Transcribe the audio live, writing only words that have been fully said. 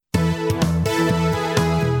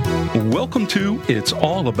Welcome to It's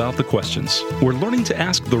All About the Questions, where learning to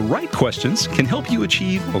ask the right questions can help you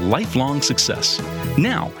achieve lifelong success.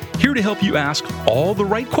 Now, here to help you ask all the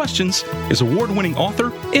right questions is award-winning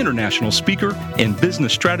author, international speaker, and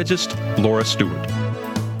business strategist, Laura Stewart.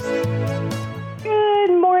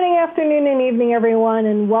 Good morning, afternoon, and evening, everyone,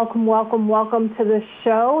 and welcome to the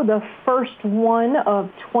show, the first one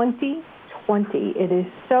of 2020. It is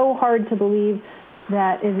so hard to believe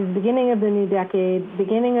that it is the beginning of the new decade,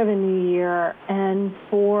 beginning of a new year, and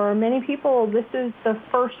for many people, this is the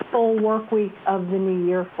first full work week of the new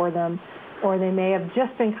year for them, or they may have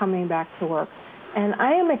just been coming back to work. And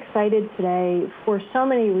I am excited today for so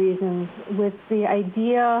many reasons with the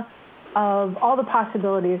idea of all the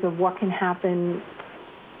possibilities of what can happen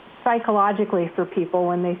psychologically for people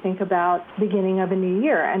when they think about beginning of a new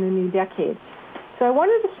year and a new decade. So I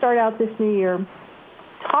wanted to start out this new year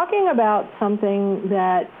talking about something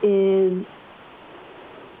that is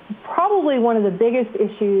probably one of the biggest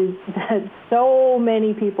issues that so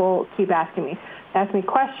many people keep asking me. They ask me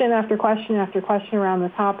question after question after question around the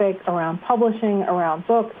topic, around publishing, around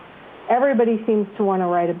books. Everybody seems to want to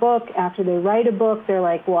write a book. After they write a book, they're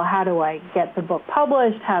like, well, how do I get the book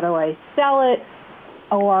published? How do I sell it?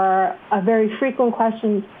 Or a very frequent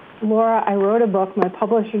question, Laura, I wrote a book, my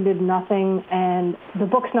publisher did nothing, and the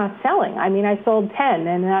book's not selling. I mean, I sold 10,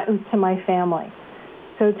 and that was to my family.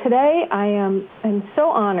 So today I am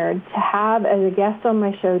so honored to have as a guest on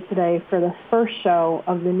my show today for the first show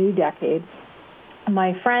of the new decade,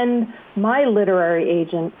 my friend, my literary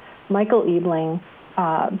agent, Michael Ebeling,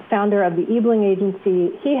 founder of the Ebeling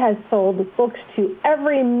Agency. He has sold books to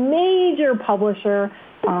every major publisher.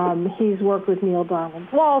 He's worked with Neil Donald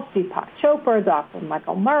Walsh, Deepak Chopra, Dr.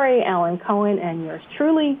 Michael Murray, Alan Cohen, and yours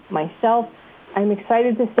truly, myself. I'm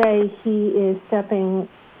excited to say he is stepping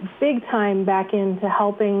big time back into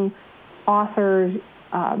helping authors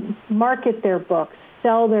market their books,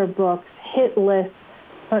 sell their books, hit lists,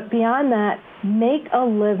 but beyond that, make a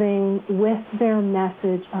living with their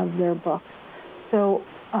message of their books. So,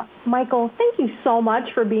 Michael, thank you so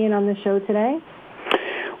much for being on the show today.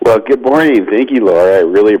 Well, good morning. Thank you, Laura. I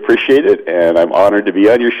really appreciate it, and I'm honored to be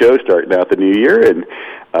on your show starting out the new year, and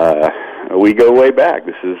we go way back.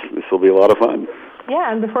 This will be a lot of fun.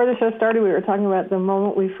 Yeah, and before the show started, we were talking about the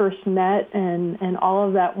moment we first met and all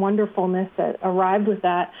of that wonderfulness that arrived with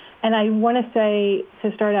that. And I want to say,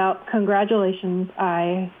 to start out, congratulations.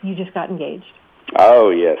 You just got engaged. Oh,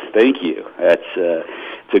 yes. Thank you.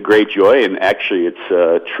 It's a great joy, and actually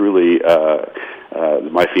it's truly...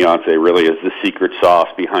 my fiance really is the secret sauce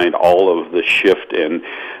behind all of the shift in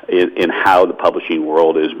how the publishing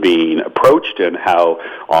world is being approached and how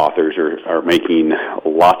authors are making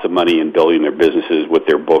lots of money and building their businesses with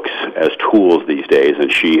their books as tools these days.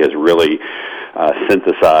 And she has really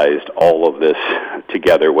synthesized all of this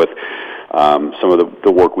together with some of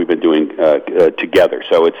the work we've been doing together.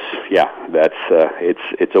 So it's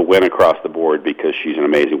a win across the board because she's an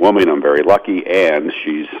amazing woman. I'm very lucky, and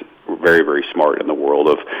she's very, very smart in the world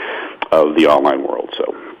of the online world. So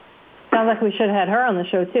sounds like we should have had her on the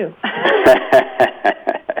show too.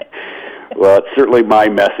 Well, it's certainly my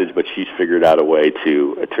message, but she's figured out a way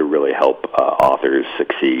to really help authors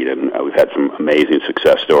succeed, and we've had some amazing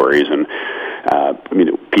success stories. And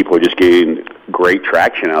people are just getting great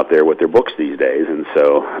traction out there with their books these days, and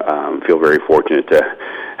so feel very fortunate to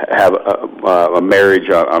have a marriage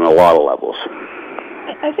on a lot of levels.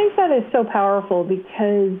 I think that is so powerful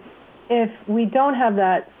because if we don't have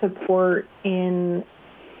that support in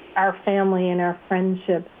our family and our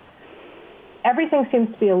friendships, everything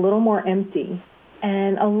seems to be a little more empty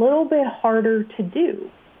and a little bit harder to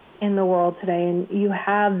do in the world today. And you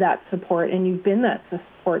have that support, and you've been that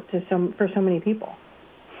support for so many people.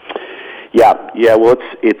 Yeah. Well,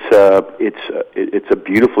 it's a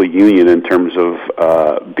beautiful union in terms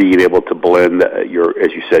of being able to blend as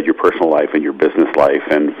you said, your personal life and your business life,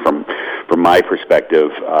 and from my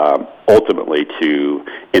perspective, ultimately to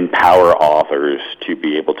empower authors to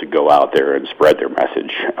be able to go out there and spread their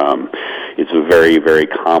message. It's a very, very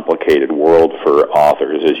complicated world for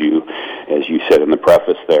authors, as you said in the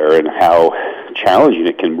preface there, and how challenging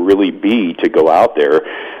it can really be to go out there.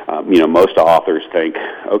 Most authors think,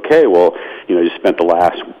 okay, well, I just spent the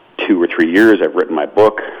last 2 or 3 years, I've written my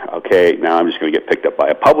book. Okay, now I'm just going to get picked up by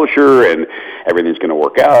a publisher, and everything's going to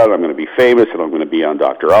work out. I'm going to be famous, and I'm going to be on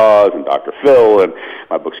Dr. Oz and Dr. Phil, and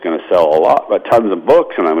my book's going to sell tons of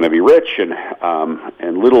books, and I'm going to be rich.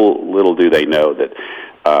 And little do they know that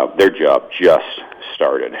their job just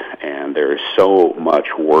started, and there's so much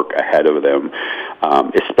work ahead of them,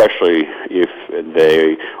 especially if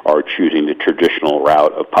they are choosing the traditional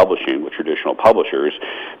route of publishing with traditional publishers,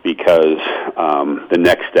 because the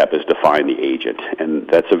next step is to find the agent, and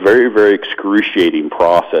that's a very, very excruciating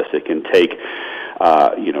process. It can take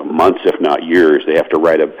months, if not years. They have to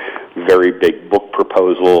write a very big book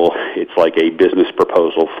proposal. It's like a business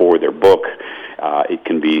proposal for their book. It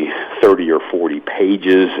can be 30 or 40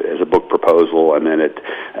 pages as a book proposal, and then it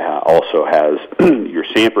also has your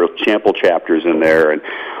sample chapters in there and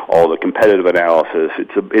all the competitive analysis.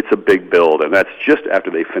 It's a big build, and that's just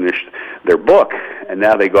after they finished their book, and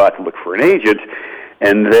now they go out to look for an agent,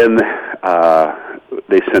 and then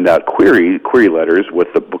they send out query letters with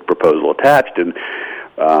the book proposal attached, and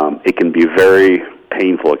it can be very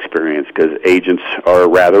painful experience because agents are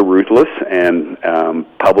rather ruthless, and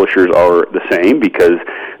publishers are the same, because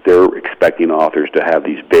they're expecting authors to have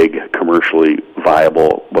these big, commercially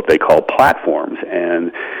viable, what they call platforms.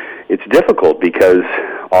 And it's difficult because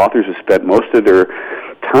authors have spent most of their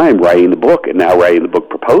time writing the book and now writing the book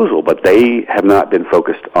proposal, but they have not been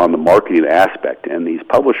focused on the marketing aspect. And these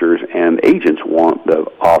publishers and agents want the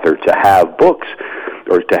author to have books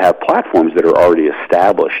or to have platforms that are already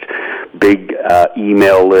established. Big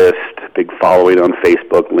email list, big following on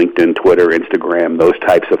Facebook, LinkedIn, Twitter, Instagram, those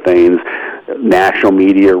types of things, national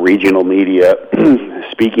media, regional media,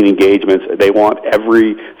 speaking engagements. They want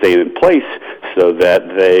everything in place so that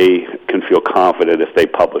they can feel confident if they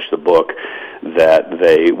publish the book that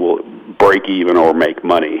they will break even or make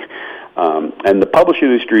money. And the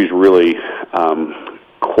publishing industry is really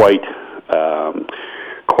quite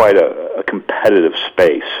a competitive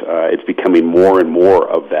space. It's becoming more and more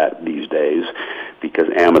of that these days because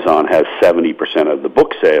Amazon has 70% of the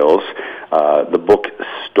book sales. The book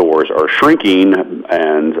stores are shrinking,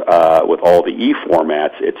 and with all the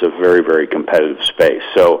e-formats, it's a very, very competitive space.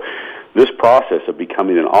 So this process of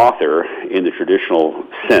becoming an author in the traditional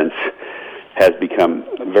sense has become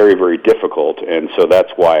very, very difficult, and so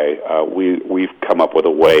that's why we've come up with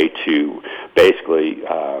a way to basically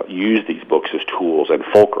use these books as tools and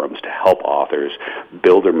fulcrums to help authors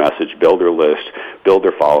build their message, build their list, build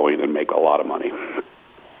their following, and make a lot of money.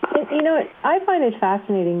 I find it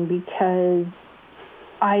fascinating because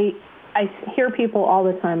I hear people all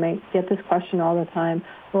the time. I get this question all the time.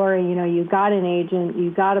 Laura, you got an agent,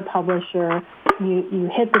 you got a publisher, you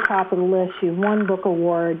hit the top of the list, you've won book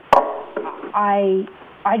awards. I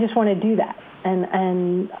just want to do that,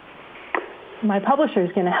 and my publisher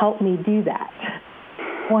is going to help me do that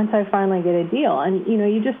once I finally get a deal. And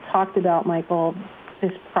you just talked about, Michael,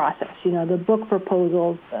 this process, the book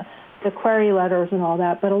proposals, the query letters and all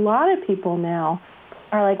that, but a lot of people now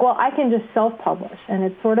are like, well, I can just self-publish, and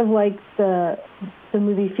it's sort of like the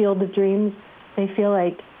movie Field of Dreams. They feel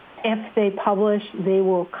like if they publish, they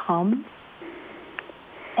will come.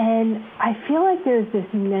 And I feel like there's this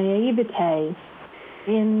naivete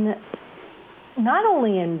in not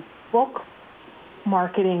only in book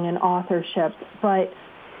marketing and authorship, but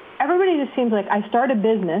everybody just seems like I start a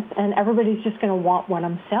business and everybody's just going to want what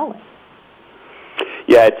I'm selling.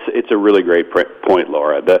 Yeah, it's a really great point,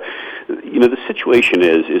 Laura. The situation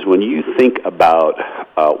is when you think about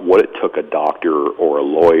what it took a doctor or a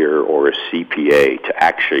lawyer or a CPA to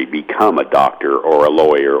actually become a doctor or a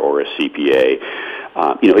lawyer or a CPA.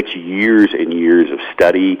 It's years and years of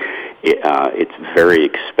study. It's very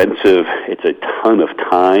expensive. It's a ton of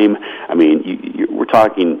time. I mean, we're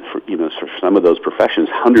talking, for some of those professions,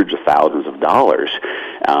 hundreds of thousands of dollars.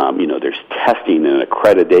 There's testing and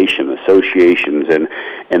accreditation associations,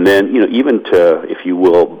 and then, even to, if you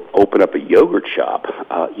will, open up a yogurt shop,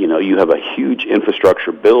 you have a huge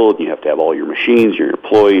infrastructure build. You have to have all your machines, your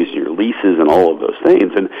employees, your leases, and all of those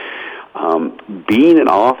things. And being an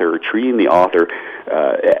author, treating the author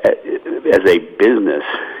as a business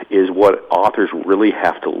is what authors really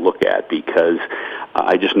have to look at, because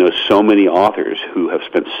I just know so many authors who have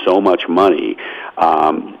spent so much money,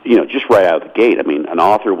 just right out of the gate. I mean, an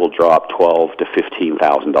author will drop $12,000 to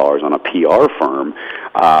 $15,000 on a PR firm,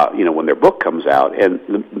 when their book comes out, and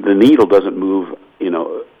the needle doesn't move,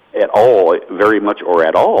 at all, very much or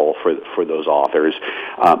at all for those authors.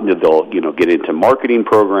 They'll get into marketing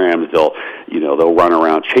programs. They'll run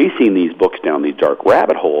around chasing these books down these dark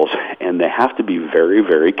rabbit holes, and they have to be very,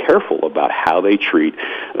 very careful about how they treat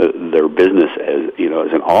their business as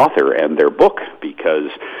an author and their book, because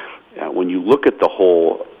when you look at the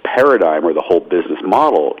whole paradigm or the whole business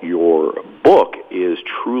model, your book is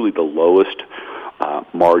truly the lowest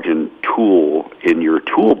margin tool in your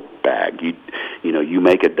tool bag. You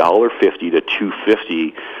make $1.50 to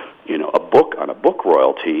 $2.50, a book on a book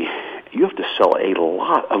royalty, you have to sell a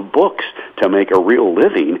lot of books to make a real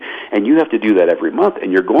living, and you have to do that every month,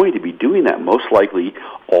 and you're going to be doing that most likely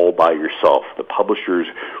all by yourself. The publishers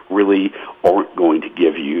really aren't going to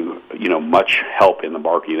give you, much help in the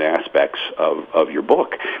marketing aspects of your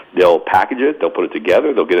book. They'll package it, they'll put it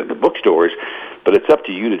together, they'll get it in the bookstores, but it's up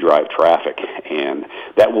to you to drive traffic, and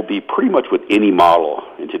that will be pretty much with any model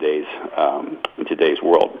in today's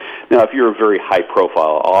world. Now, if you're a very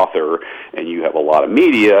high-profile author and you have a lot of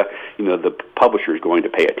media, the publisher is going to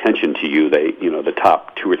pay attention to you. They, the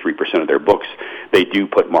top 2 or 3% of their books, they do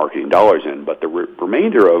put marketing dollars in, but the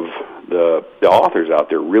remainder of the authors out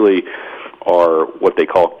there really are what they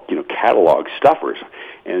call, catalog stuffers.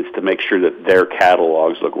 And it's to make sure that their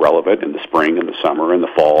catalogs look relevant in the spring and the summer and the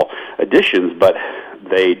fall editions, but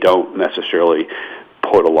they don't necessarily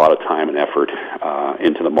put a lot of time and effort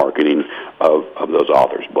into the marketing of those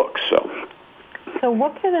authors' books. So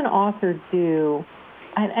what can an author do?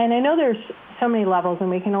 And I know there's so many levels, and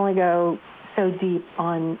we can only go so deep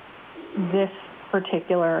on this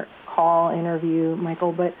particular call interview,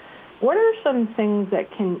 Michael, but what are some things that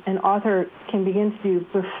an author can begin to do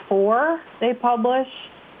before they publish,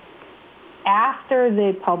 after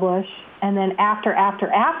they publish, and then after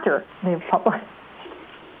they've published?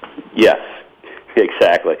 Yes,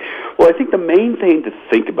 exactly. Well, I think the main thing to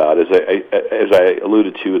think about, as I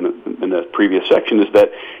alluded to in the previous section, is that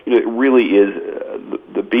it really is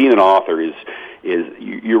the being an author is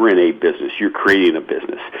you're in a business, you're creating a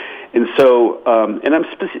business, and so and I'm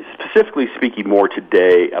specifically speaking more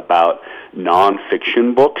today about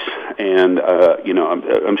nonfiction books, and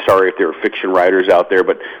I'm sorry if there are fiction writers out there,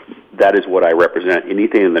 but that is what I represent.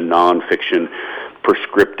 Anything in the nonfiction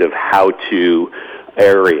prescriptive how-to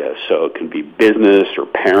area. So it can be business or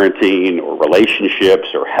parenting or relationships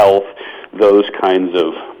or health. Those kinds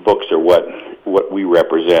of books are what we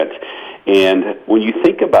represent. And when you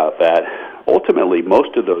think about that, ultimately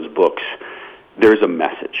most of those books, there's a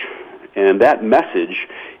message. And that message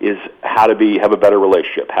is how to have a better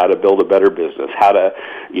relationship, how to build a better business, how to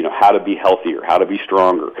be healthier, how to be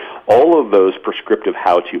stronger. All of those prescriptive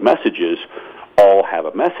how-to messages all have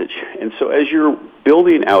a message. And so as you're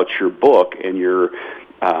building out your book and you're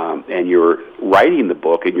writing the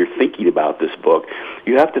book and you're thinking about this book,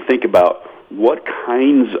 you have to think about what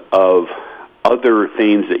kinds of other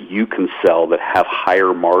things that you can sell that have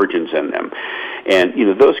higher margins in them. And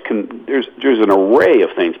there's an array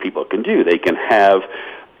of things people can do. They can have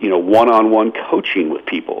one-on-one coaching with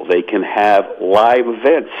people. They can have live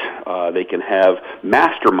events. They can have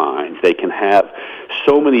masterminds. They can have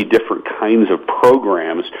so many different kinds of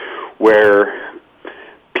programs where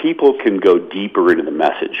people can go deeper into the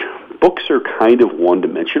message. Books are kind of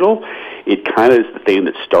one-dimensional. It kind of is the thing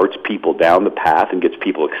that starts people down the path and gets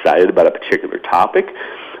people excited about a particular topic.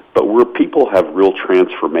 But where people have real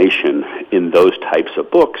transformation in those types of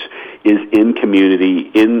books is in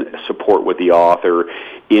community, in support with the author,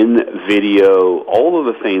 in video, all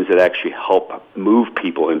of the things that actually help move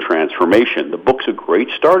people in transformation. The book's a great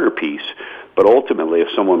starter piece, but ultimately if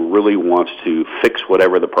someone really wants to fix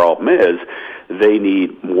whatever the problem is, they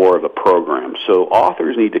need more of a program. So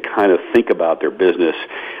authors need to kind of think about their business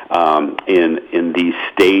in these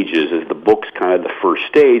stages, as the book's kind of the first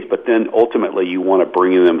stage, but then ultimately you want to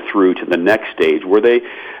bring them through to the next stage where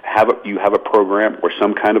you have a program or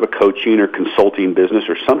some kind of a coaching or consulting business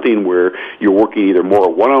or something where you're working either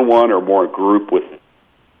more one-on-one or more group with.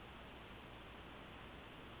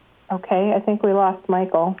 Okay, I think we lost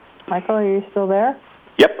Michael. Michael, are you still there?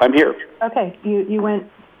 Yep, I'm here. Okay, you went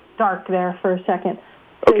dark there for a second.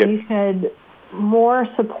 So okay. You said more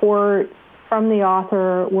support from the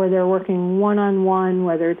author where they're working one-on-one,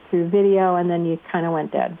 whether it's through video, and then you kind of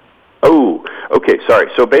went dead. Oh, okay,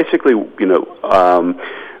 sorry. So basically,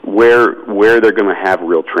 where they're going to have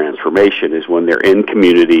real transformation is when they're in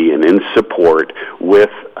community and in support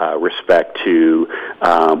with respect to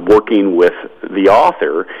working with the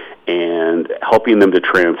author and helping them to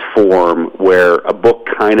transform, where a book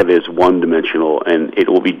kind of is one-dimensional, and it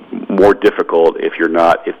will be more difficult if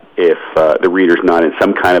the reader's not in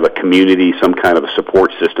some kind of a community, some kind of a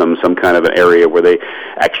support system, some kind of an area where they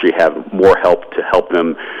actually have more help to help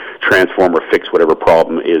them transform or fix whatever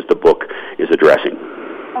problem is the book is addressing.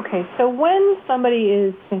 Okay, so when somebody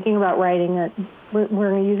is thinking about writing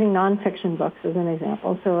we're using nonfiction books as an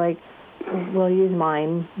example, so we'll use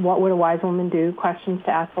mine, What Would a Wise Woman Do? Questions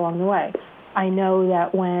to ask along the way. I know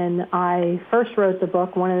that when I first wrote the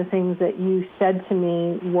book, one of the things that you said to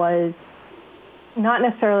me was not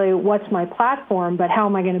necessarily what's my platform, but how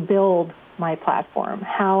am I going to build my platform?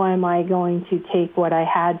 How am I going to take what I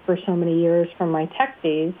had for so many years from my tech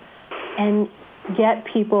days and get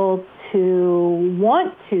people to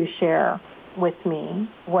want to share with me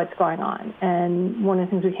what's going on. And one of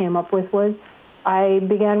the things we came up with was I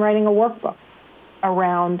began writing a workbook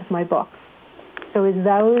around my book. So is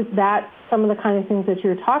that some of the kind of things that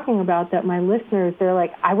you're talking about that my listeners, they're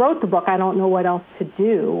like, I wrote the book, I don't know what else to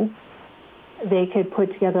do. They could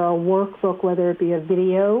put together a workbook, whether it be a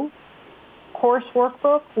video course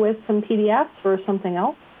workbook with some PDFs or something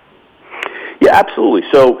else? Yeah, absolutely.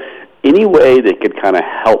 So any way that could kind of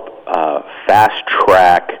help fast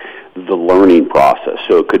track the learning process.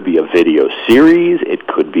 So it could be a video series, it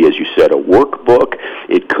could be, as you said, a workbook,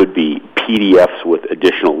 it could be PDFs with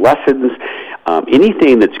additional lessons,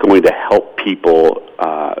 anything that's going to help people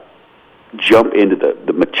jump into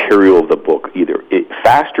the material of the book, either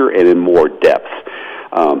faster and in more depth.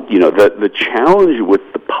 The challenge with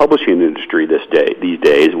the publishing industry these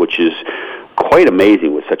days, which is quite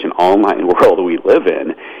amazing with such an online world we live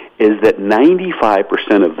in, is that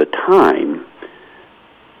 95% of the time,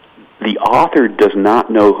 the author does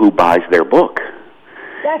not know who buys their book.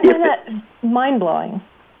 I find that mind-blowing.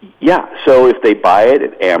 Yeah, so if they buy it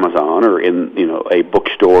at Amazon or in a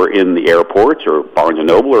bookstore in the airports or Barnes &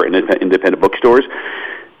 Noble or independent bookstores,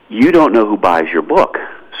 you don't know who buys your book.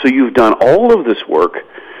 So you've done all of this work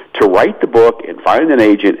to write the book and find an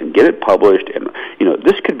agent and get it published. And,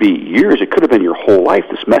 this could be years. It could have been your whole life.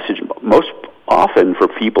 This message, most often for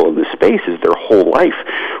people in this space, is their whole life,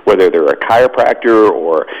 whether they're a chiropractor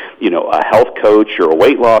or, a health coach or a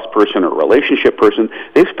weight loss person or a relationship person.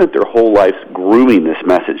 They've spent their whole life grooming this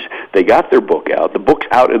message. They got their book out. The book's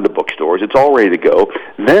out in the bookstores. It's all ready to go.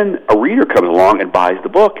 Then a reader comes along and buys the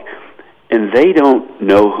book, and they don't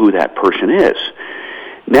know who that person is.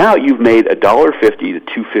 Now you've made $1.50 to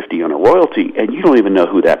 $2.50 on a royalty, and you don't even know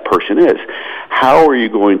who that person is. How are you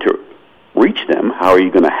going to reach them? How are you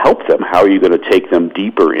going to help them? How are you going to take them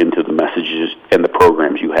deeper into the messages and the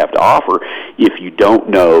programs you have to offer if you don't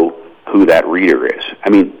know who that reader is? I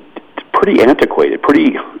mean, it's pretty antiquated,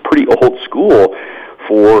 pretty old school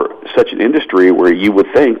for such an industry where you would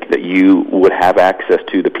think that you would have access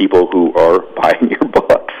to the people who are buying your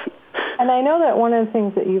books. And I know that one of the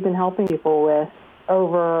things that you've been helping people with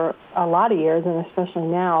over a lot of years, and especially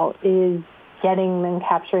now, is getting and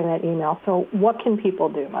capturing that email. So what can people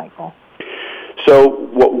do, Michael? So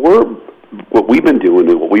what we've been doing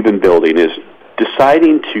and what we've been building is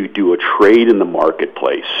deciding to do a trade in the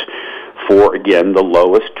marketplace for, again, the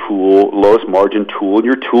lowest margin tool in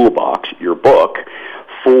your toolbox, your book,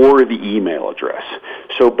 for the email address.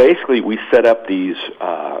 So basically we set up these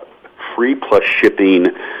free plus shipping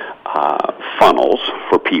funnels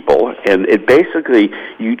for people, and it basically,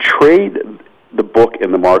 you trade the book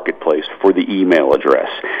in the marketplace for the email address.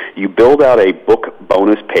 You build out a book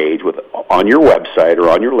bonus page on your website or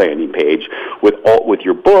on your landing page with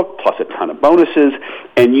your book plus a ton of bonuses,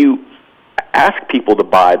 and you ask people to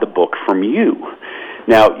buy the book from you.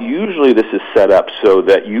 Now, usually this is set up so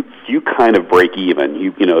that you kind of break even.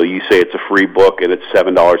 You say it's a free book and it's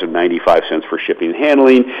 $7.95 for shipping and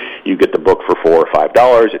handling. You get the book for $4 or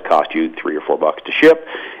 $5. It costs you $3 or $4 to ship,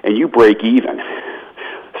 and you break even.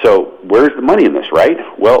 So where's the money in this, right?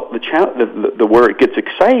 Well, the where it gets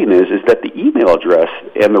exciting is that the email address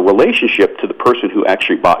and the relationship to the person who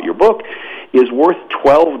actually bought your book is worth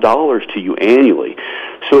 $12 to you annually.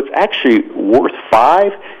 So it's actually worth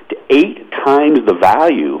 5 to 8 times the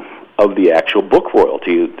value of the actual book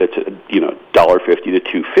royalty. That's $1.50 to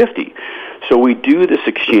 $2.50. So we do this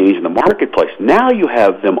exchange in the marketplace. Now you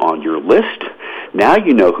have them on your list. Now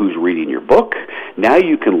you know who's reading your book. Now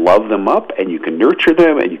you can love them up, and you can nurture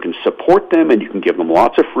them, and you can support them, and you can give them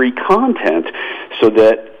lots of free content so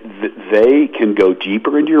that they can go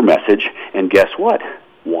deeper into your message, and guess what?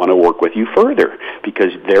 Want to work with you further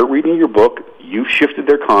because they're reading your book. You've shifted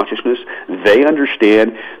their consciousness. They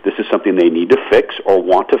understand this is something they need to fix or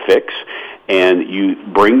want to fix, and you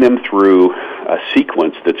bring them through a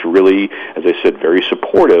sequence that's really, as I said, very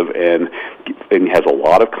supportive and has a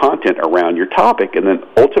lot of content around your topic. And then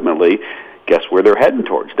ultimately, guess where they're heading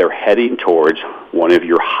towards? They're heading towards one of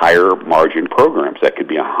your higher margin programs. That could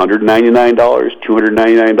be $199,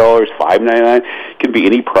 $299, $599. It can be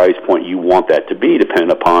any price point you want that to be,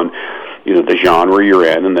 depending upon the genre you're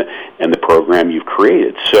in and the program you've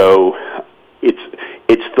created. So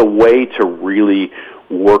it's the way to really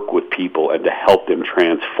work with people and to help them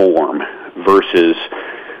transform versus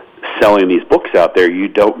selling these books out there. You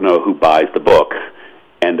don't know who buys the book,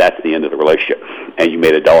 and that's the end of the relationship. And you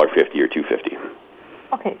made $1.50 or $2.50.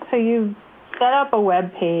 Okay, so you set up a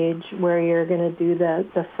web page where you're going to do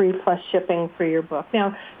the free plus shipping for your book.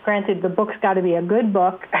 Now, granted, the book's got to be a good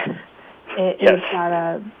book. It's got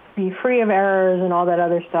to be free of errors and all that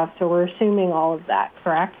other stuff. So we're assuming all of that,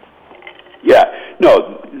 correct?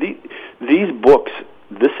 No, these books,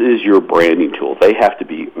 this is your branding tool. They have to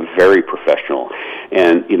be very professional.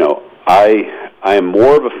 And, I am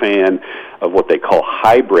more of a fan of what they call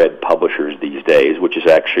hybrid publishers these days, which is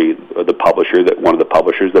actually one of the publishers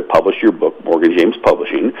that published your book, Morgan James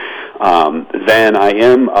Publishing, than I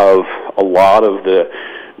am of a lot of the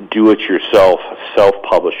do-it-yourself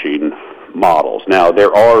self-publishing models. Now,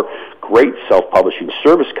 there are great self-publishing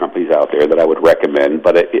service companies out there that I would recommend,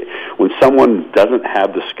 but when someone doesn't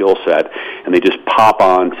have the skill set and they just pop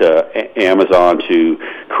on to Amazon to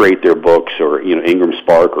create their books, or Ingram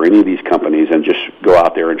Spark or any of these companies, and just go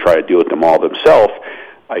out there and try to do it them all themselves,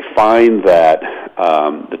 I find that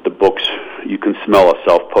that the books, you can smell a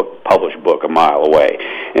self-published book a mile away,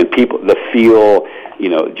 and people, the feel,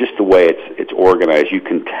 just the way it's organized, you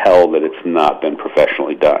can tell that it's not been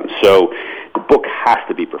professionally done. So the book has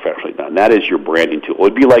to be professionally done. That is your branding tool. It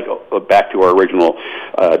would be like, back to our original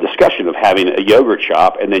discussion of having a yogurt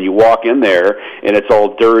shop, and then you walk in there and it's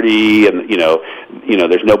all dirty, and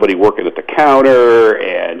there's nobody working at the counter,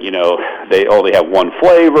 and they only have one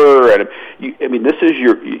flavor, and this is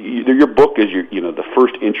your book is the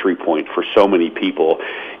first entry point for so many people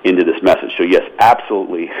into this message. So yes,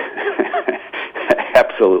 absolutely.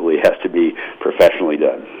 Absolutely has to be professionally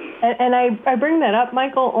done. And I bring that up,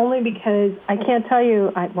 Michael, only because I can't tell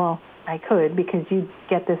you, I could, because you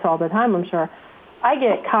get this all the time, I'm sure. I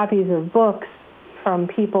get copies of books from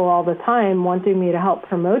people all the time wanting me to help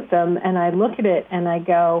promote them, and I look at it and I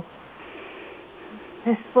go,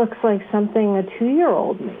 this looks like something a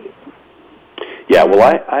 2-year-old made. Yeah, well,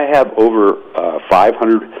 I have over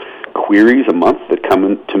 500 queries a month that come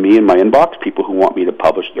in to me in my inbox, people who want me to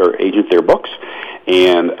publish or agent their books,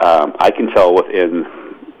 and I can tell within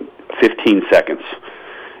 15 seconds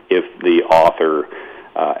if the author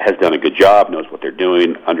has done a good job, knows what they're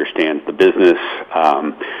doing, understands the business.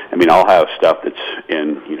 I'll have stuff that's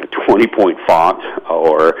in 20-point font,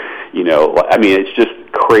 or it's just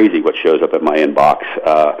crazy what shows up in my inbox.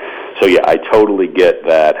 So yeah, I totally get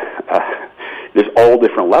that. There's all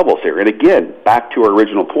different levels here. And again, back to our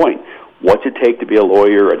original point, what's it take to be a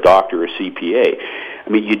lawyer, a doctor, a CPA?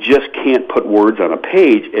 You just can't put words on a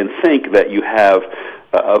page and think that you have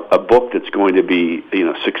a book that's going to be,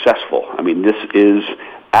 successful. This is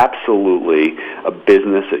absolutely a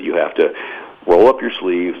business that you have to roll up your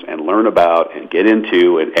sleeves and learn about and get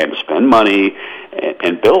into and spend money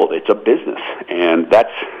and build. It's a business. And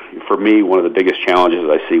that's, for me, one of the biggest challenges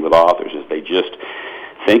I see with authors is they just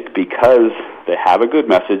think because they have a good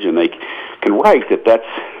message and they can write that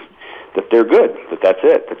they're good, that's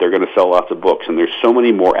it, that they're going to sell lots of books. And there's so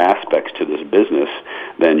many more aspects to this business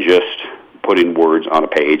than just putting words on a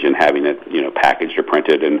page and having it, packaged or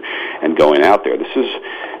printed and going out there.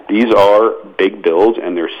 These are big bills,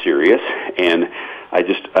 and they're serious. And I've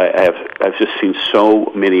just seen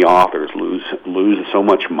so many authors lose so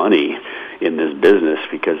much money in this business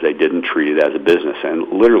because they didn't treat it as a business.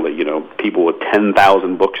 And literally, people with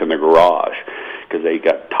 10,000 books in their garage because they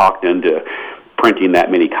got talked into printing that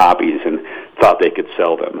many copies and thought they could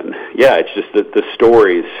sell them. And yeah, it's just the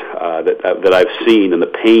stories that I've seen and the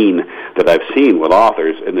pain that I've seen with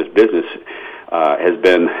authors in this business has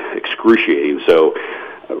been excruciating. So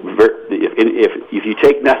if you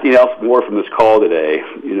take nothing else more from this call today,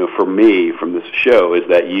 for me, from this show, is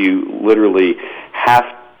that you literally have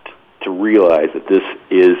to realize that this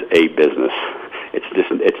is a business.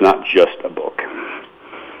 It's not just a book.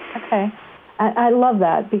 Okay. I love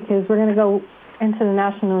that, because we're going to go into the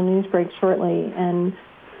national news break shortly, and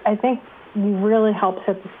I think you really helped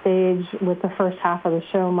set the stage with the first half of the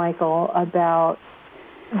show, Michael, about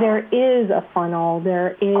there is a funnel,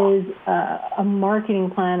 there is a marketing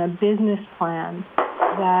plan, a business plan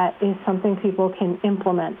that is something people can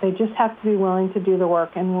implement. They just have to be willing to do the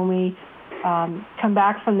work. And when we come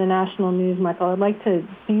back from the national news, Michael, I'd like to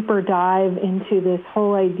deeper dive into this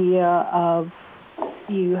whole idea of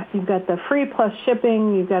you've got the free plus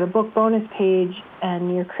shipping, you've got a book bonus page,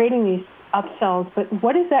 and you're creating these upsells, but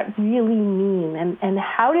what does that really mean? And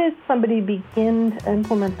how does somebody begin to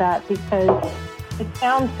implement that? Because it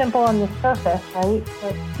sounds simple on the surface, right?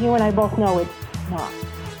 But you and I both know it's not.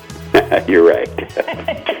 You're right.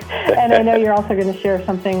 And I know you're also going to share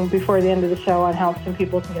something before the end of the show on how some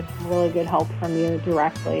people can get some really good help from you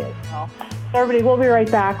directly as well. So everybody, we'll be right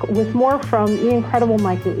back with more from the incredible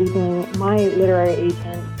Michael Ebeling, my literary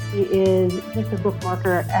agent. He is just a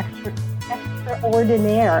bookmarker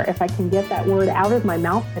extraordinaire, if I can get that word out of my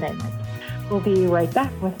mouth today. We'll be right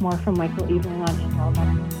back with more from Michael Ebeling on Intel.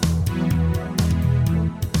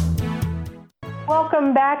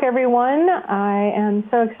 Welcome back, everyone. I am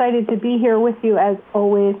so excited to be here with you, as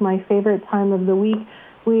always, my favorite time of the week.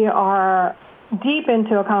 We are deep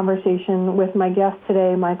into a conversation with my guest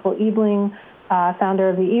today, Michael Ebeling, founder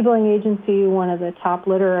of the Ebeling Agency, one of the top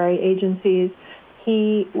literary agencies.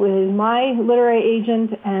 He was my literary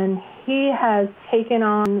agent, and he has taken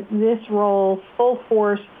on this role full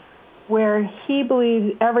force, where he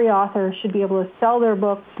believes every author should be able to sell their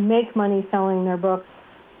books, make money selling their books.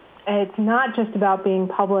 It's not just about being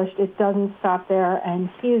published. It doesn't stop there. And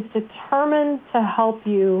he is determined to help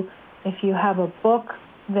you if you have a book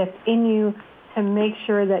that's in you, to make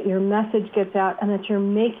sure that your message gets out and that you're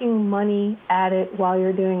making money at it while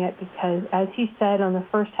you're doing it. Because as he said on the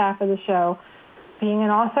first half of the show, being an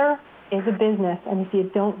author is a business. And if you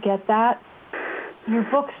don't get that, your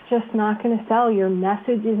book's just not going to sell. Your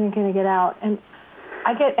message isn't going to get out. And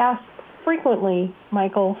I get asked frequently,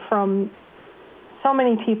 Michael, from so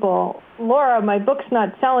many people, Laura, my book's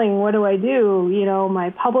not selling. What do I do? You know,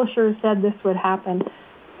 my publisher said this would happen.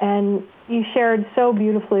 And you shared so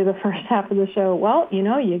beautifully the first half of the show. Well, you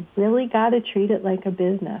know, you really got to treat it like a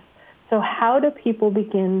business. So how do people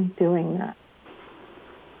begin doing that?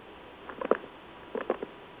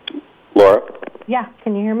 Laura? Yeah,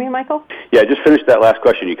 can you hear me, Michael? Yeah, just finish that last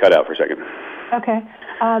question. You cut out for a second. Okay.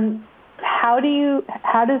 How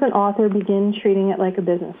does an author begin treating it like a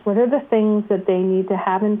business? What are the things that they need to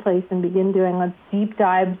have in place and begin doing? Let's deep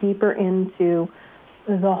dive deeper into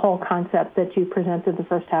the whole concept that you presented the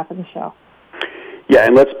first half of the show. Yeah,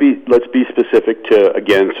 and let's be specific to,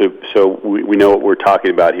 again, so we know what we're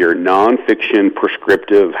talking about here. Nonfiction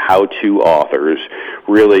prescriptive how-to authors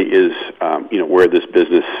really is where this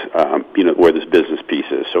business piece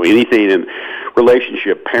is. So anything in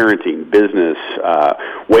relationship, parenting, business,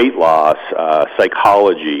 weight loss,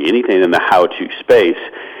 psychology, anything in the how-to space,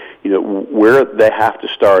 where they have to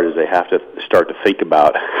start is they have to start to think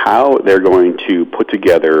about how they're going to put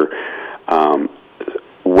together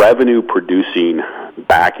revenue-producing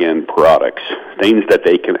back-end products, things that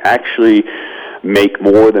they can actually make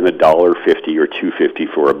more than $1.50 or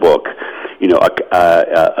 $2.50 for a book.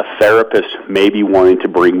 A therapist may be wanting to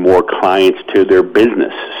bring more clients to their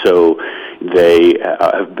business, so they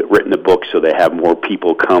have written a book so they have more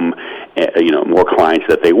people come, more clients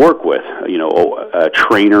that they work with. A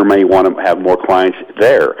trainer may want to have more clients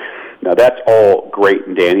there. Now, that's all great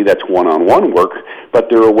and dandy. That's one-on-one work, but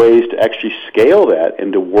there are ways to actually scale that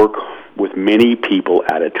and to work with many people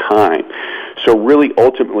at a time. So really,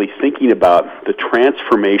 ultimately, thinking about the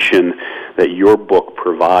transformation that your book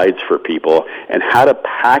provides for people and how to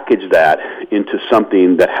package that into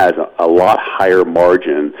something that has a lot higher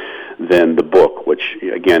margin than the book, which,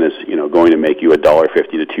 again, is going to make you $1.50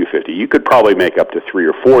 to $2.50. You could probably make up to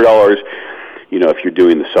 $3 or $4, if you're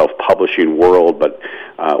doing the self-publishing world, but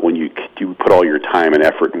when you put all your time and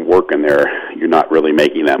effort and work in there, you're not really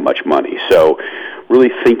making that much money. So really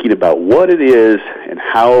thinking about what it is and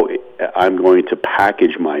how I'm going to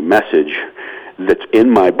package my message that's in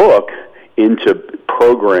my book into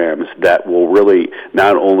programs that will really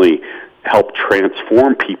not only help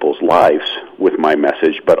transform people's lives with my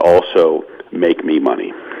message, but also make me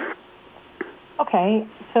money. Okay,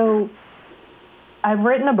 so I've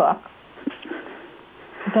written a book.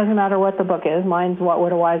 It doesn't matter what the book is. Mine's What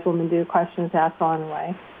Would a Wise Woman Do? Questions Asked on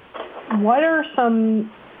Way. What are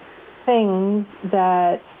some things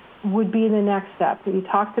that would be the next step? You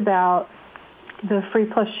talked about the free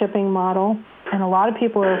plus shipping model, and a lot of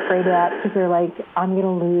people are afraid of that because they're like, I'm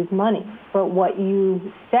going to lose money. But what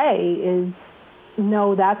you say is,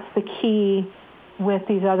 no, that's the key with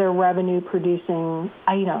these other revenue-producing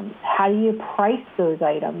items. How do you price those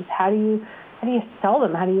items? How do you sell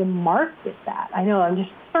them? How do you market that? I know I'm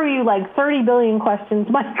just throwing you like 30 billion questions,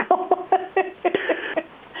 Michael.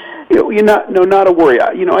 Not a worry.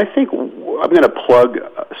 I think I'm going to plug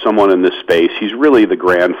someone in this space. He's really the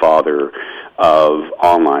grandfather of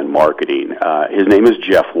online marketing. His name is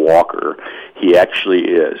Jeff Walker. He actually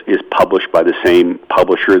is published by the same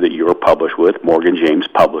publisher that you're published with, Morgan James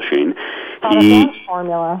Publishing.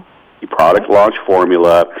 Product Launch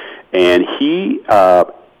Formula, and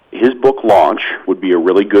his book launch would be a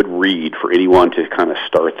really good read for anyone to kind of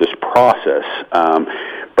start this process.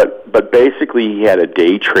 But basically, he had a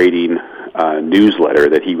day trading newsletter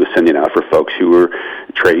that he was sending out for folks who were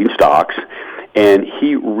trading stocks, and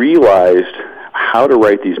he realized how to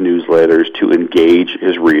write these newsletters to engage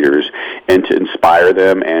his readers and to inspire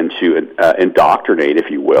them and to indoctrinate, if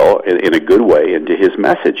you will, in a good way into his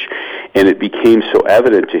message. And it became so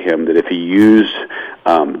evident to him that if he used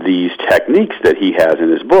these techniques that he has in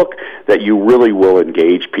his book, that you really will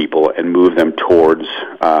engage people and move them towards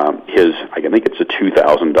I think it's a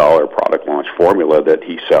 $2,000 product launch formula that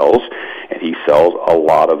he sells, and he sells a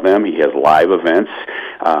lot of them. He has live events.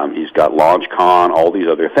 He's got LaunchCon, all these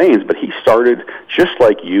other things, but he started just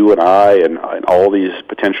like you and I and all these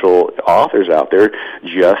potential authors out there,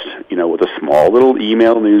 just, with a small little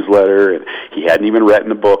email newsletter, and he hadn't even written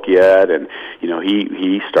the book yet, and,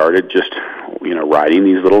 he started just, writing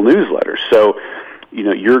these little newsletters. So,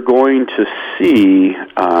 you're going to see,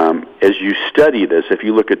 as you study this, if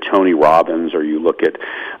you look at Tony Robbins or you look at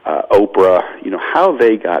Oprah, how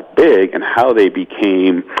they got big and how they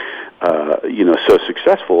became, so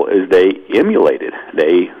successful is they emulated.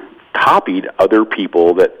 They copied other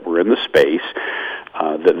people that were in the space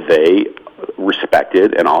that they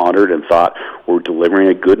respected and honored and thought were delivering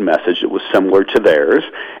a good message that was similar to theirs,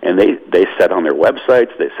 and they said on their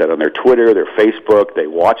websites, they said on their Twitter, their Facebook, they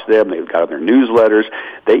watched them, they got on their newsletters,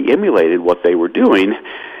 they emulated what they were doing,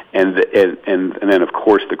 and then of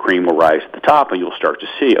course the cream will rise to the top, and you'll start to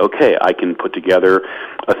see, okay, I can put together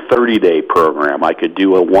a 30-day program, I could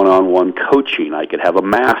do a one-on-one coaching, I could have a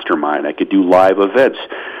mastermind, I could do live events.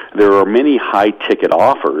 There are many high-ticket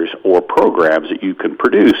offers or programs that you can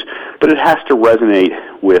produce, but it has to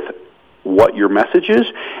resonate with what your message is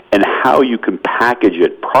and how you can package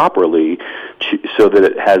it properly so that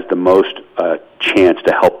it has the most chance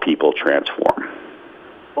to help people transform.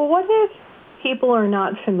 Well, what if people are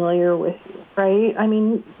not familiar with you, right? I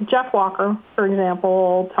mean, Jeff Walker, for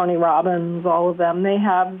example, Tony Robbins, all of them, they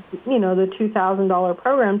have, the $2,000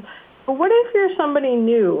 programs. But what if you're somebody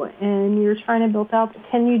new and you're trying to build out,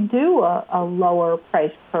 can you do a lower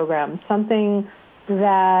price program, something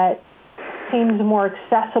that seems more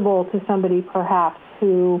accessible to somebody perhaps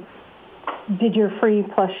who did your free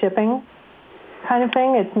plus shipping kind of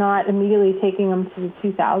thing? It's not immediately taking them to the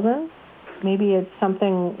 2,000. Maybe it's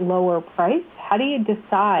something lower price. How do you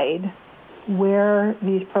decide where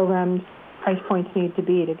these programs' price points need to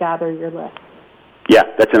be to gather your list? Yeah,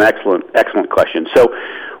 that's an excellent question. So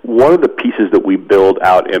one of the pieces that we build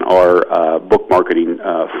out in our book marketing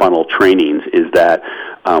funnel trainings is that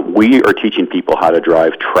we are teaching people how to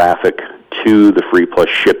drive traffic to the free plus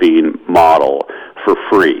shipping model for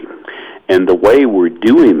free. And the way we're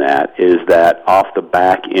doing that is that off the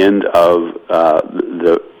back end of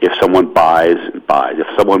if someone buys, if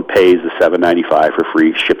someone pays the $7.95 for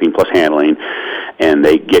free shipping plus handling, and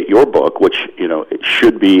they get your book, which it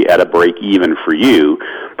should be at a break even for you,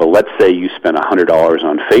 but let's say you spend $100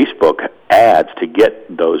 on Facebook ads to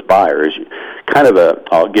get those buyers.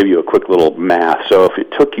 I'll give you a quick little math. So if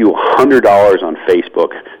it took you $100 on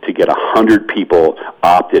Facebook to get 100 people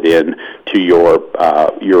opted in to your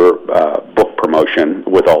book promotion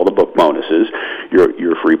with all the book bonuses,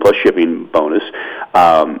 your free plus shipping bonus,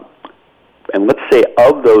 and let's say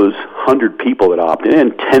of those 100 people that opted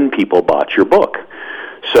in, 10 people bought your book.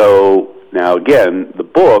 So now again, the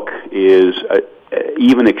book is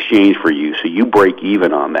even exchange for you, so you break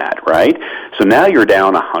even on that, right? So now you're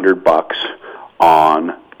down $100 on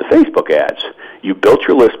the Facebook ads. You built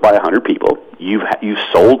your list by 100 people. You've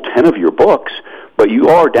sold 10 of your books, but you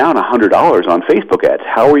are down $100 on Facebook ads.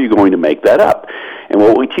 How are you going to make that up? And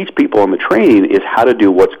what we teach people in the training is how to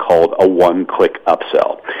do what's called a one-click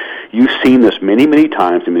upsell. You've seen this many, many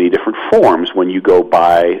times in many different forms when you go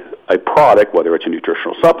buy a product, whether it's a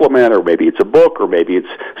nutritional supplement or maybe it's a book or maybe it's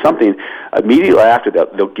something. Immediately after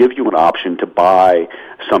that, they'll give you an option to buy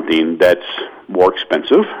something that's more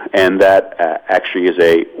expensive, and that actually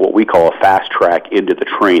is what we call a fast track into the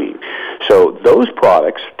training. So those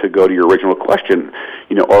products, to go to your original question,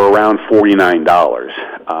 are around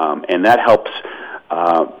 $49, and that helps.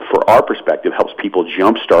 For our perspective, helps people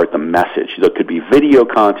jumpstart the message. There could be video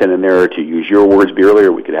content in there, to use your words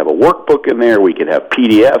earlier. We could have a workbook in there. We could have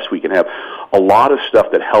PDFs. We can have a lot of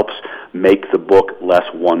stuff that helps make the book less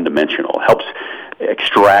one-dimensional, helps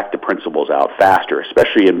extract the principles out faster,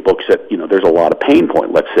 especially in books that, there's a lot of pain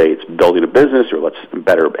point. Let's say it's building a business, or let's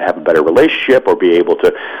have a better relationship, or be able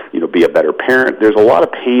to, be a better parent. There's a lot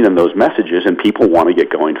of pain in those messages, and people want to get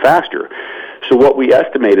going faster. So what we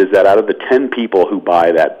estimate is that out of the 10 people who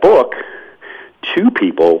buy that book, 2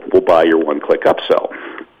 people will buy your one-click upsell.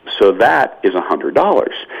 So that is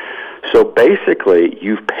 $100. So basically,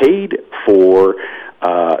 you've paid for,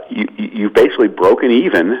 you've basically broken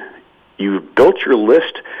even. You've built your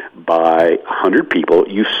list by 100 people.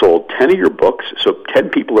 You've sold 10 of your books, so 10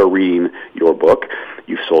 people are reading your book.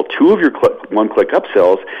 You've sold 2 of your one-click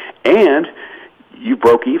upsells, and you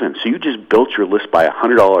broke even. So you just built your list by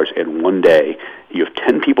 $100 in one day. You have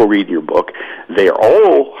 10 people reading your book. They are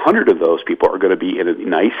all 100 of those people are going to be in a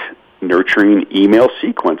nice, nurturing email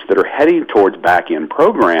sequence that are heading towards back-end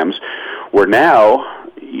programs where now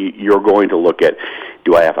you're going to look at,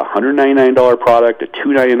 do I have a $199 product, a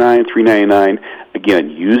 $299, $399? Again,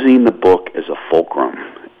 using the book as a fulcrum,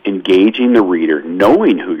 engaging the reader,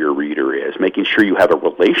 knowing who your reader is, making sure you have a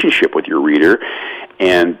relationship with your reader,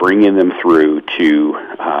 and bringing them through to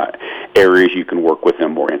areas you can work with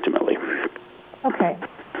them more intimately. Okay.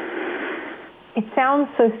 It sounds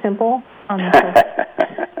so simple on the surface.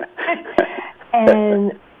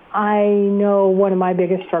 And I know one of my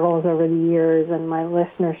biggest struggles over the years, and my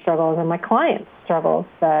listener struggles, and my clients' struggles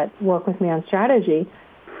that work with me on strategy,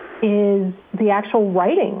 is the actual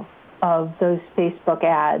writing of those Facebook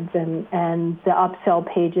ads and the upsell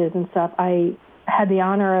pages and stuff. I had the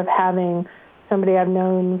honor of having somebody I've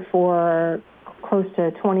known for close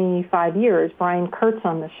to 25 years, Brian Kurtz,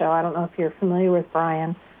 on the show. I don't know if you're familiar with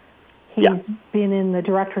Brian. He's been in the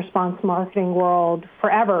direct response marketing world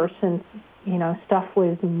forever, since stuff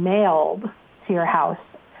was mailed to your house.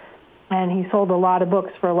 And he sold a lot of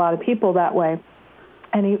books for a lot of people that way.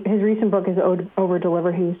 And his recent book is Over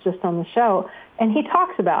Deliver. He was just on the show. And he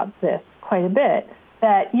talks about this quite a bit,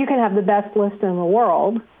 that you can have the best list in the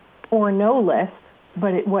world or no list,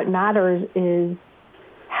 but what matters is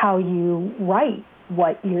how you write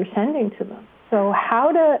what you're sending to them. So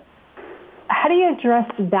how do you address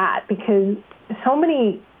that? Because so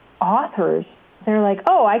many authors, they're like,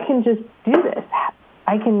 oh, I can just do this.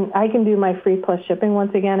 I can do my free plus shipping.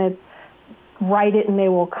 Once again, it's write it and they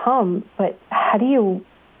will come. But how do you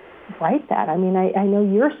write that? I mean, I know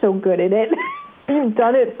you're so good at it. You've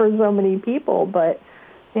done it for so many people, but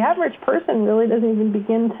the average person really doesn't even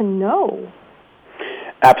begin to know.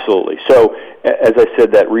 Absolutely. So, as I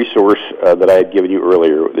said, that resource that I had given you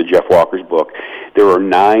earlier, the Jeff Walker's book, there are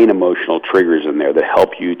 9 emotional triggers in there that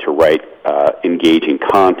help you to write engaging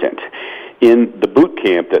content. In the boot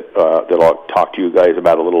camp that I'll talk to you guys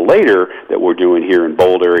about a little later, that we're doing here in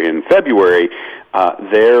Boulder in February,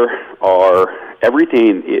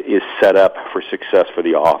 everything is set up for success for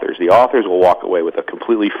the authors. The authors will walk away with a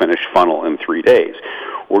completely finished funnel in 3 days.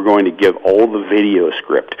 We're going to give all the video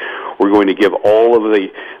script. We're going to give all of the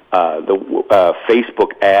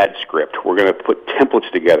Facebook ad script. We're going to put templates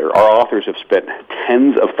together. Our authors have spent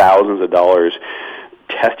tens of thousands of dollars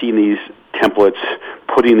testing these templates,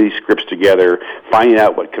 putting these scripts together, finding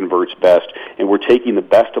out what converts best, and we're taking the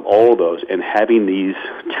best of all of those and having these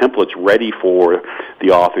templates ready for the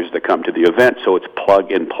authors that come to the event, so it's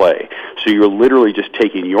plug and play. So you're literally just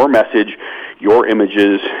taking your message, your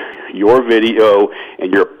images, your video,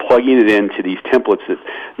 and you're plugging it into these templates that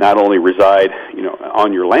not only reside,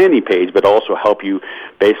 on your landing page, but also help you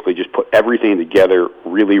basically just put everything together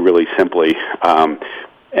really, really simply.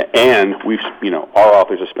 And our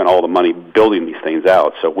authors have spent all the money building these things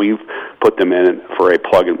out, so we've put them in for a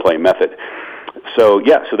plug-and-play method. So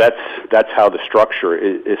that's how the structure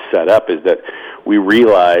is set up, is that we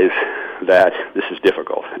realize that this is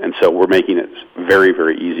difficult, and so we're making it very,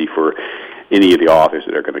 very easy for any of the authors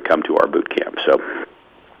that are going to come to our boot camp. So,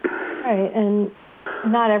 right, and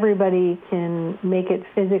not everybody can make it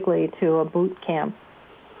physically to a boot camp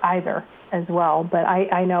either as well, but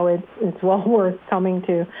I know it's well worth coming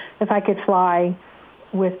to. If I could fly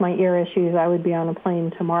with my ear issues, I would be on a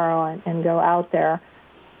plane tomorrow and go out there.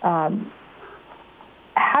 How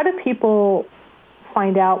do people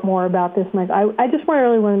find out more about this, Mike? I just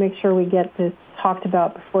really want to make sure we get this talked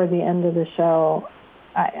about before the end of the show.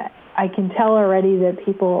 I can tell already that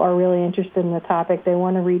people are really interested in the topic. They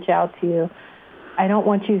want to reach out to you. I don't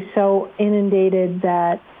want you so inundated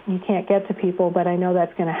that you can't get to people, but I know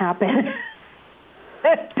that's going to happen.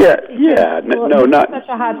 Not such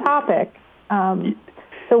a hot topic.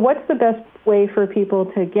 So what's the best way for people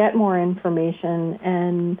to get more information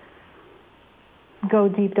and go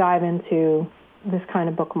deep dive into this kind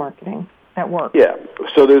of book marketing that works? Yeah,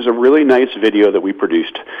 so there's a really nice video that we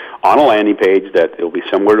produced on a landing page that it'll be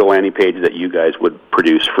similar to a landing page that you guys would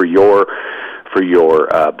produce for your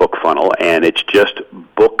book funnel, and it's just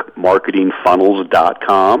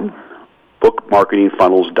bookmarketingfunnels.com,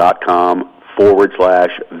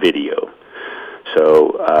 bookmarketingfunnels.com/video.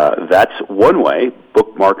 So that's one way,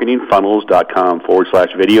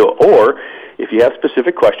 bookmarketingfunnels.com/video. Or if you have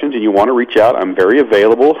specific questions and you want to reach out, I'm very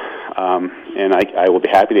available, and I will be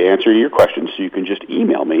happy to answer your questions. So you can just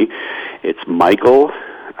email me. It's Michael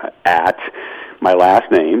at my last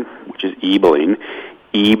name, which is Ebeling,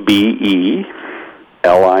 EBE,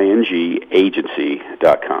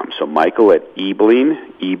 agency.com. So Michael at Ebeling,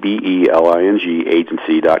 EBELING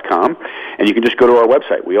agency.com. And you can just go to our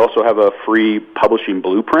website. We also have a free publishing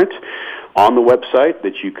blueprint on the website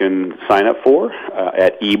that you can sign up for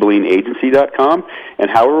at ebelingagency.com. And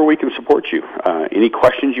however we can support you. Any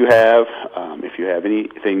questions you have, if you have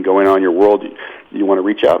anything going on in your world you want to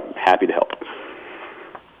reach out, I'm happy to help.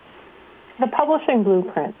 The publishing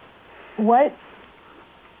blueprint, what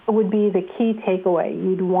would be the key takeaway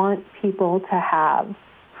you'd want people to have?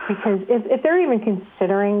 Because if they're even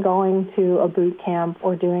considering going to a boot camp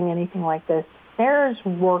or doing anything like this, there's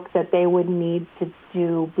work that they would need to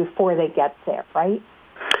do before they get there, right?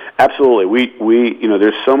 Absolutely. We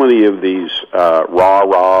there's so many of these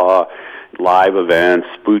raw live events,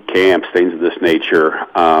 boot camps, things of this nature.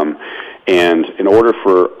 And in order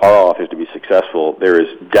for our authors to be successful, there is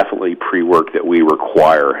definitely pre-work that we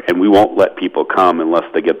require. And we won't let people come unless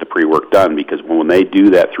they get the pre-work done, because when they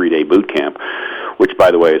do that 3-day boot camp, which,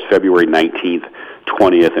 by the way, is February 19th,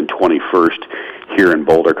 20th, and 21st here in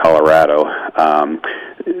Boulder, Colorado,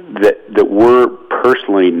 that we're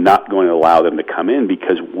personally not going to allow them to come in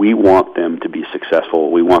because we want them to be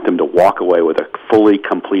successful. We want them to walk away with a fully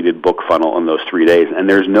completed book funnel in those 3 days. And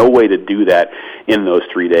there's no way to do that in those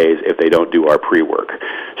 3 days if they don't do our pre-work.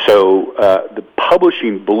 So the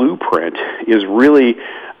publishing blueprint is really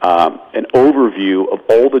an overview of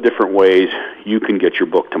all the different ways you can get your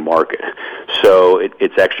book to market. So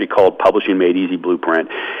it's actually called Publishing Made Easy Blueprint,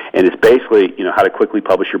 and it's basically how to quickly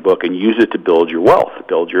publish your book and use it to build your wealth,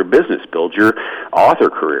 build your business, build your author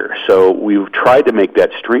career. So we've tried to make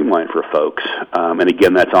that streamlined for folks, and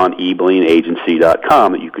again, that's on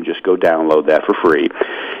ebelingagency.com. That you can just go download that for free.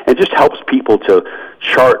 It just helps people to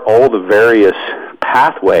chart all the various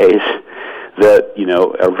pathways that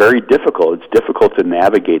are very difficult. It's difficult to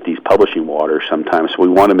navigate these publishing waters sometimes, so we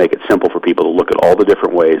want to make it simple for people to look at all the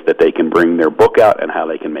different ways that they can bring their book out and how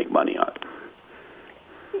they can make money on it.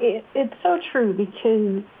 It's so true,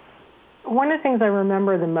 because one of the things I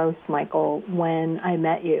remember the most, Michael, when I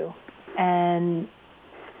met you, and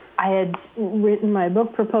I had written my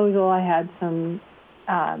book proposal, I had some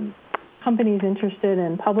companies interested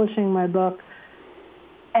in publishing my book,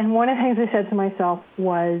 and one of the things I said to myself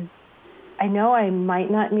was, I know I might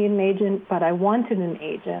not need an agent, but I wanted an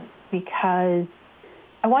agent because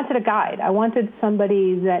I wanted a guide. I wanted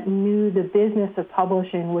somebody that knew the business of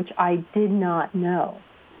publishing, which I did not know.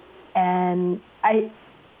 And I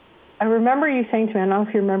remember you saying to me, I don't know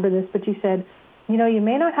if you remember this, but you said, you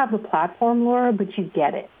may not have the platform, Laura, but you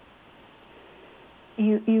get it.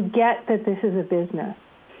 You get that this is a business.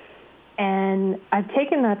 And I've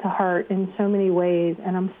taken that to heart in so many ways,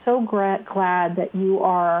 and I'm so glad that you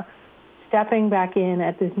are stepping back in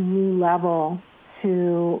at this new level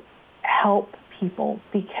to help people,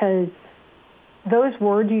 because those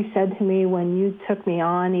words you said to me when you took me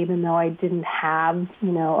on, even though I didn't have,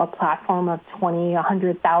 a platform of 20,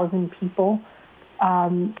 100,000 people,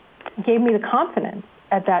 gave me the confidence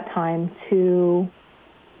at that time to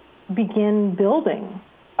begin building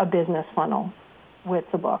a business funnel with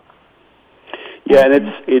the book. Yeah, and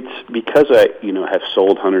it's because I have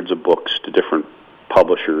sold hundreds of books to different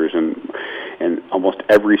publishers, and almost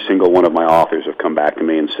every single one of my authors have come back to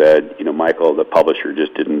me and said, Michael, the publisher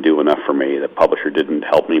just didn't do enough for me. The publisher didn't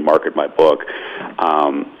help me market my book.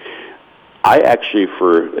 I actually,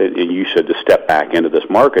 and you said to step back into this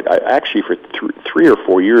market, I actually for 3 or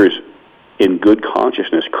 4 years in good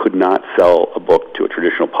consciousness could not sell a book to a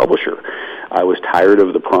traditional publisher. I was tired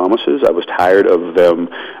of the promises. I was tired of them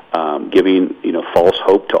giving false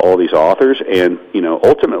hope to all these authors. And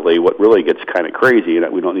ultimately, what really gets kind of crazy,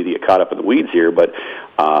 and we don't need to get caught up in the weeds here, but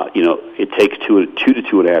it takes 2 to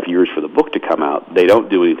 2.5 years for the book to come out. They don't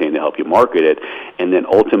do anything to help you market it, and then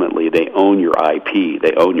ultimately they own your IP,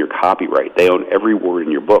 they own your copyright, they own every word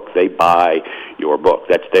in your book. They buy your book.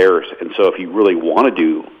 That's theirs. And so if you really want to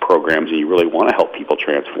do programs and you really want to help people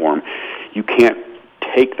transform, you can't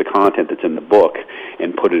take the content that's in the book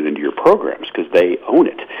and put it into your programs because they own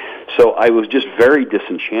it. So I was just very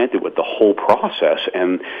disenchanted with the whole process,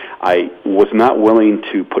 and I was not willing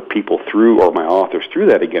to put people through, or my authors through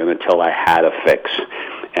that again, until I had a fix.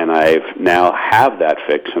 And I've now have that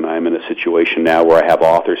fix, and I'm in a situation now where I have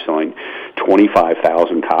authors selling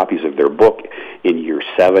 25,000 copies of their book in year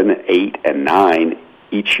 7, 8, and 9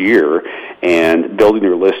 each year, and building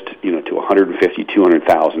their list, to 150,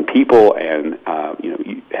 200,000 people, and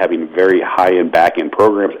having very high-end back-end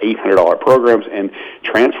programs, $800 programs, and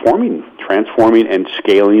transforming and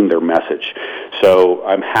scaling their message. So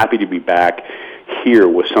I'm happy to be back here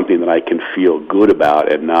with something that I can feel good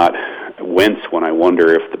about and not wince when I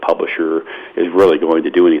wonder if the publisher is really going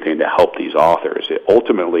to do anything to help these authors.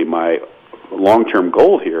 Ultimately, my long-term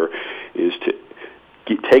goal here is to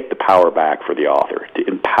take the power back for the author, to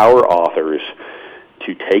empower authors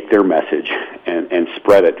to take their message and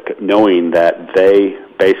spread it, knowing that they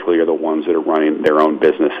basically are the ones that are running their own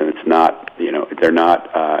business, and it's not, they're not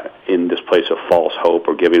in this place of false hope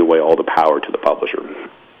or giving away all the power to the publisher.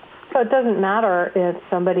 So it doesn't matter if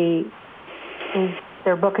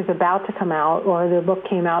their book is about to come out or their book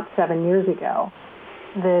came out 7 years ago.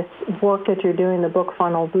 This work that you're doing, the Book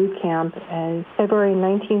Funnel Boot Camp, is February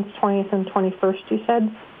 19th, 20th, and 21st, you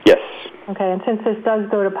said? Yes. Okay, and since this does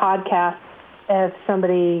go to podcast, if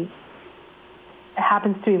somebody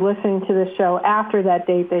happens to be listening to this show after that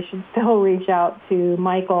date, they should still reach out to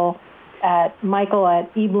Michael at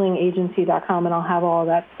eblingagency.com, and I'll have all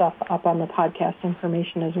that stuff up on the podcast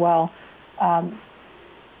information as well.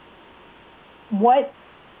 What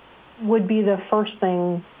would be the first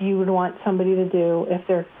thing you would want somebody to do if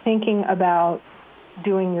they're thinking about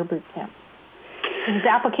doing your boot camp? It's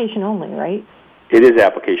application only, right? It is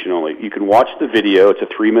application only. You can watch the video. It's a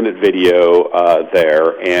 3-minute video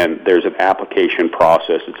there, and there's an application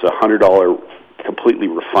process. It's a $100 completely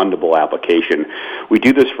refundable application. We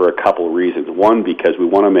do this for a couple of reasons. One, because we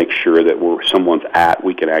want to make sure that where someone's at,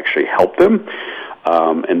 we can actually help them.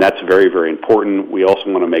 And that's very, very important. We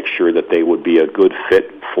also want to make sure that they would be a good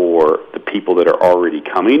fit for the people that are already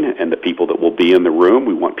coming and the people that will be in the room.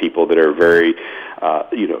 We want people that are very,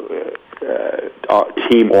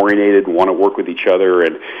 team-oriented and want to work with each other.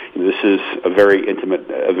 And this is a very intimate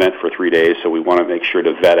event for 3 days, so we want to make sure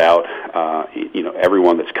to vet out,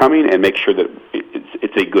 everyone that's coming and make sure that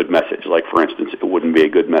it's a good message. Like, for instance, it wouldn't be a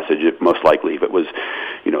good message, most likely, if it was,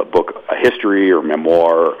 a book, a history or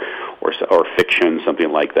memoir or fiction,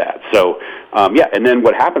 something like that. So, and then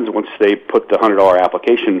what happens once they put the $100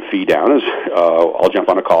 application fee down is I'll jump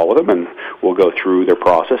on a call with them and we'll go through their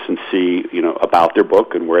process and see, about their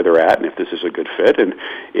book and where they're at and if this is a good fit. And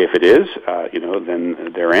if it is,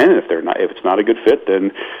 then they're in. If it's not a good fit,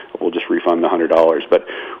 then we'll just refund the $100. But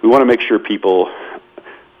we want to make sure people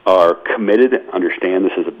are committed, understand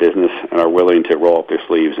this is a business, and are willing to roll up their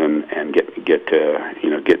sleeves and get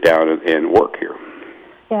down and work here.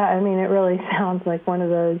 Yeah, I mean, it really sounds like one of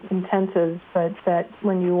those intensives, but that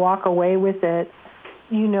when you walk away with it,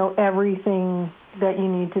 you know everything that you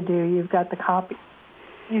need to do. You've got the copy,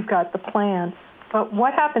 you've got the plan. But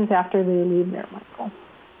what happens after they leave there, Michael?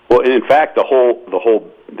 Well, and in fact, their whole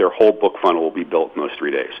book funnel will be built in those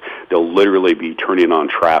 3 days. They'll literally be turning on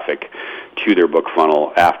traffic to their book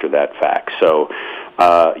funnel after that fact. So,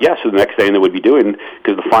 so the next thing they would be doing,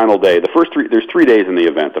 because the final day, there's 3 days in the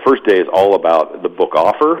event. The first day is all about the book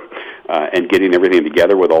offer and getting everything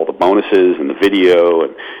together with all the bonuses and the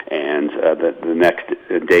video, and the next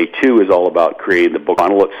day 2 is all about creating the book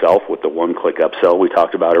funnel itself with the one-click upsell we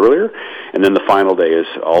talked about earlier, and then the final day is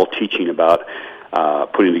all teaching about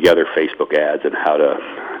putting together Facebook ads and how to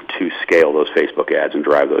scale those Facebook ads and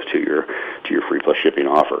drive those to your free plus shipping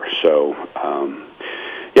offer. So,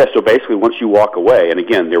 so basically once you walk away, and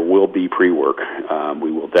again, there will be pre-work.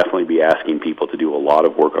 We will definitely be asking people to do a lot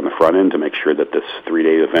of work on the front end to make sure that this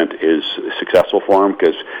 3-day event is successful for them,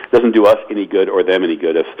 because it doesn't do us any good or them any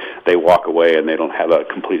good if they walk away and they don't have a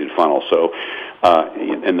completed funnel. So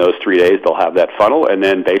in those 3 days, they'll have that funnel, and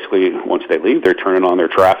then basically once they leave, they're turning on their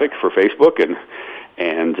traffic for Facebook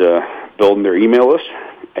and building their email list.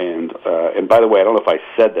 And by the way, I don't know if I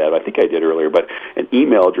said that. I think I did earlier. But an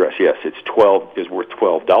email address, yes, is worth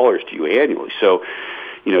 $12 to you annually. So,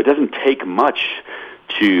 it doesn't take much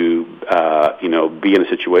to be in a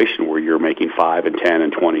situation where you're making $5 and $10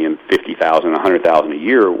 and $20 and $50,000, $100,000 a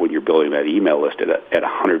year when you're building that email list at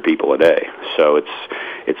 100 people a day. So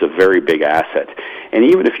it's a very big asset. And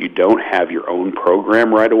even if you don't have your own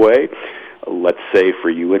program right away, let's say for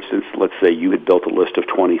you instance, let's say you had built a list of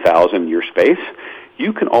 20,000 in your space.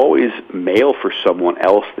 You can always mail for someone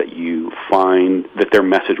else that you find that their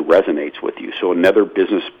message resonates with you. So another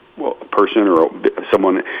business person or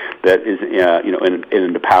someone that is,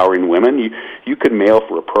 in empowering women, you could mail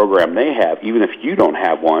for a program they have, even if you don't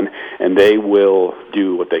have one, and they will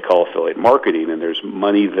do what they call affiliate marketing, and there's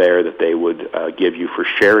money there that they would give you for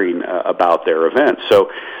sharing about their event. So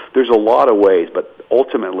there's a lot of ways, but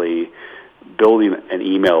ultimately building an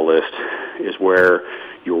email list is where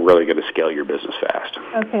you're really going to scale your business fast.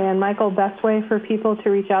 Okay, and Michael, best way for people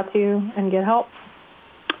to reach out to you and get help?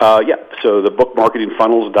 So the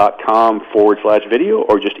bookmarketingfunnels.com/video,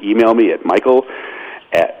 or just email me at Michael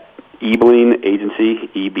at Ebling Agency,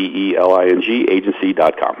 EBELING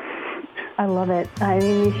agency.com. I love it. I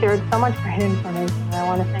mean, you shared so much great information. I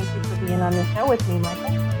want to thank you for being on the show with me,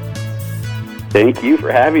 Michael. Thank you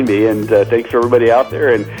for having me, and thanks for everybody out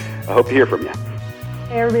there, and I hope to hear from you.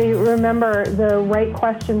 Everybody, remember, the right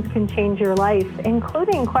questions can change your life,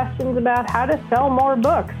 including questions about how to sell more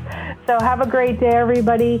books. So have a great day,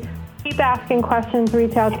 everybody. Keep asking questions.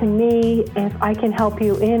 Reach out to me if I can help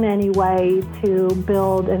you in any way to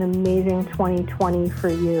build an amazing 2020 for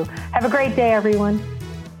you. Have a great day, everyone.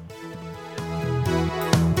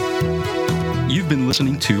 You've been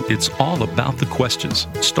listening to It's All About the Questions,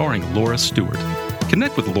 starring Laura Stewart.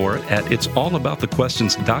 Connect with Laura at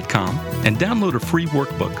it'sallaboutthequestions.com and download a free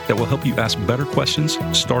workbook that will help you ask better questions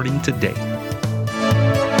starting today.